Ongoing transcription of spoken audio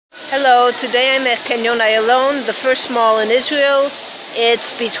Hello, today I'm at Canyon Ayalon, the first mall in Israel.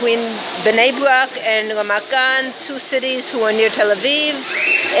 It's between Bnei Brak and Ramat Gan, two cities who are near Tel Aviv.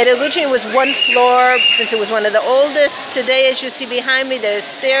 It originally was one floor since it was one of the oldest. Today, as you see behind me, there's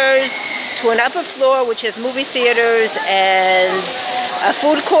stairs to an upper floor which has movie theaters and a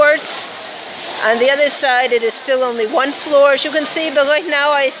food court. On the other side, it is still only one floor, as you can see, but right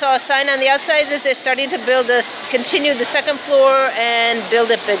now I saw a sign on the outside that they're starting to continue the second floor and build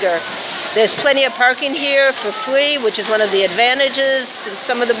it bigger. There's plenty of parking here for free, which is one of the advantages. And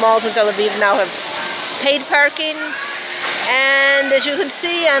some of the malls in Tel Aviv now have paid parking. And as you can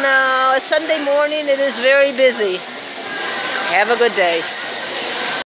see, on a Sunday morning, it is very busy. Have a good day.